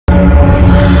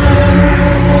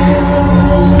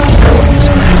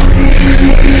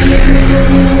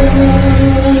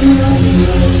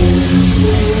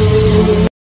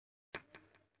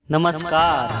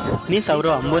नमस्कार, मी सौरव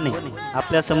अंबोने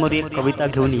आपल्या समोर एक कविता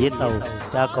घेऊन येत आहोत।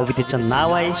 त्या कवितेचं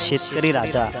नाव आहे शेतकरी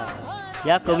राजा।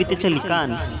 या कवितेचे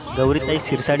लिखाण गौरीताई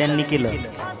सिरसाड यांनी केलं।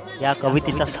 या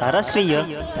कवितेचा सारा श्रेय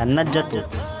त्यांनाच जातो।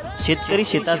 शेतकरी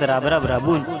शेतात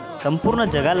राबून संपूर्ण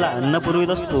जगाला अन्न पुरवित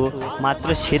असतो,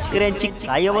 मात्र शेतकऱ्यांची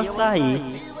काय अवस्था आहे,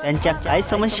 त्यांच्या काय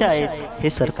समस्या आहेत हे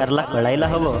सरकारला कळायला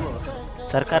हवं।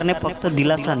 सरकारने फक्त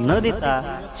दिलासा न देता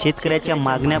शेतकऱ्याच्या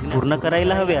मागण्या पूर्ण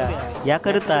करायला हव्या,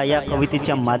 याकरिता या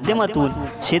कवितेच्या माध्यमातून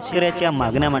शेतकऱ्याच्या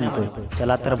मागण्या मांडतो।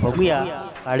 चला तर बघूया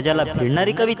काळजाला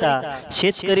भिडणारी कविता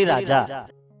शेतकरी राजा।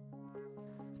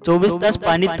 24 तास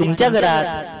पाणी तुमच्या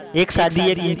घरात, एक साधी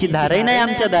 1 इंची धारही नाही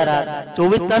आमच्या दारात।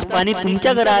 24 तास पाणी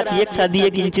तुमच्या घरात, एक साधी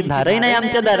 1 इंची धारही नाही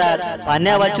आमच्या दारात।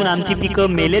 पाण्या वाचून आमची पिकं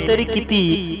मेले तरी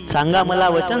किती, सांगा मला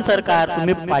वचन सरकार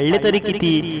तुम्ही पाळले तरी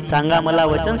किती, सांगा मला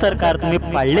वचन सरकार तुम्ही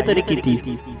पाळले तरी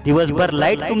किती। दिवसभर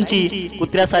लाईट तुमची,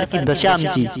 कुत्र्यासारखी दशा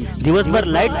आमची, दिवसभर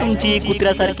लाईट तुमची,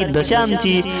 कुत्र्यासारखी दशा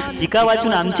आमची। पिका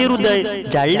वाचून आमचे हृदय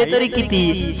जाळले तरी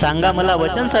किती, सांगा मला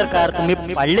वचन सरकार तुम्ही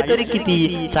पाळले तरी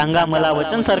किती, सांगा मला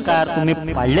वचन सरकार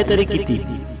तुम्ही पाळले तरी किती।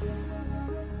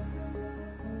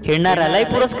 खेळणाऱ्यालाही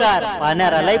पुरस्कार,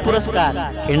 पाहणाऱ्यालाही पुरस्कार,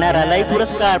 खेळणाऱ्यालाही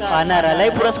पुरस्कार, पाहणाऱ्यालाही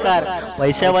पुरस्कार।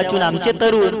 पैसा वाचून आमचे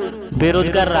तरुण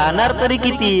बेरोजगार राहणार तरी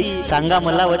किती, सांगा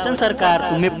मला वचन सरकार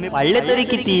तुम्ही पाळले तरी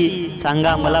किती,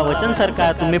 सांगा मला वचन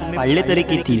सरकार तुम्ही पाळले तरी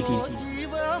किती।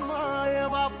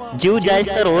 जीव जायस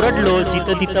तर ओरडलो,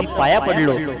 जिथं तिथं पाया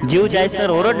पडलो, जीव जायस तर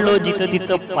ओरडलो, जिथं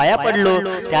तिथं पाया पडलो।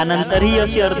 त्यानंतरही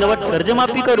अशी अर्धवट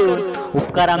कर्जमाफी करून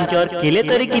उपकार आमच्यावर केले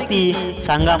तरी किती,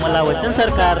 सांगा मला वचन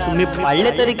सरकार तुम्ही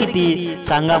पाळले तरी किती,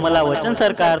 सांगा मला वचन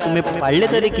सरकार तुम्ही पाळले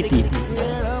तरी किती।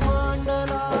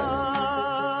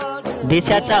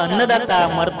 देशाचा अन्नदाता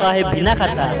मरतो आहे बिना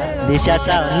खाता,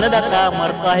 देशाचा अन्नदाता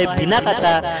मरतो आहे बिना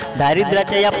खाता।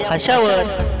 दारिद्र्याच्या या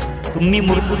फाशावर तुम्ही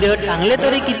मृत्यूदेह टांगले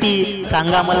तरी किती,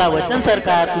 सांगा मला वचन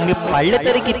सरकार तुम्ही पाळले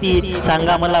तरी किती,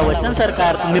 सांगा मला वचन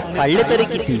सरकार तुम्ही पाळले तरी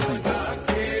किती।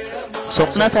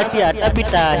 स्वप्नासाठी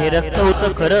आटापिटा हे रक्त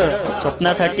होतं खरं,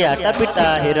 स्वप्नासाठी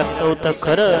आटापिटा हे रक्त होतं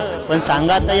खरं। पण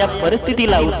सांगा आता या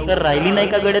परिस्थितीला उत्तर राहिली नाही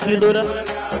का गड्यातली दोरं।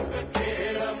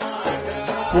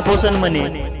 कुपोषण म्हणे,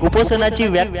 कुपोषणाची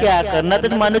व्याख्या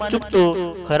करण्यातच माणूस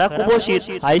चुकतो। खरा कुपोषित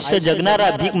आयुष्य जगणारा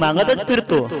भीक मागतच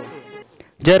फिरतो।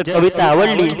 जर कविता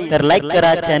आवडली तर लाईक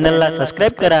करा, चॅनलला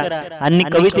सबस्क्राईब करा आणि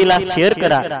कवितेला शेअर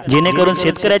करा, जेणेकरून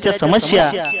शेतकऱ्याच्या समस्या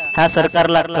ह्या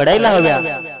सरकारला कळायला हव्या।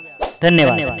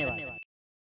 धन्यवाद।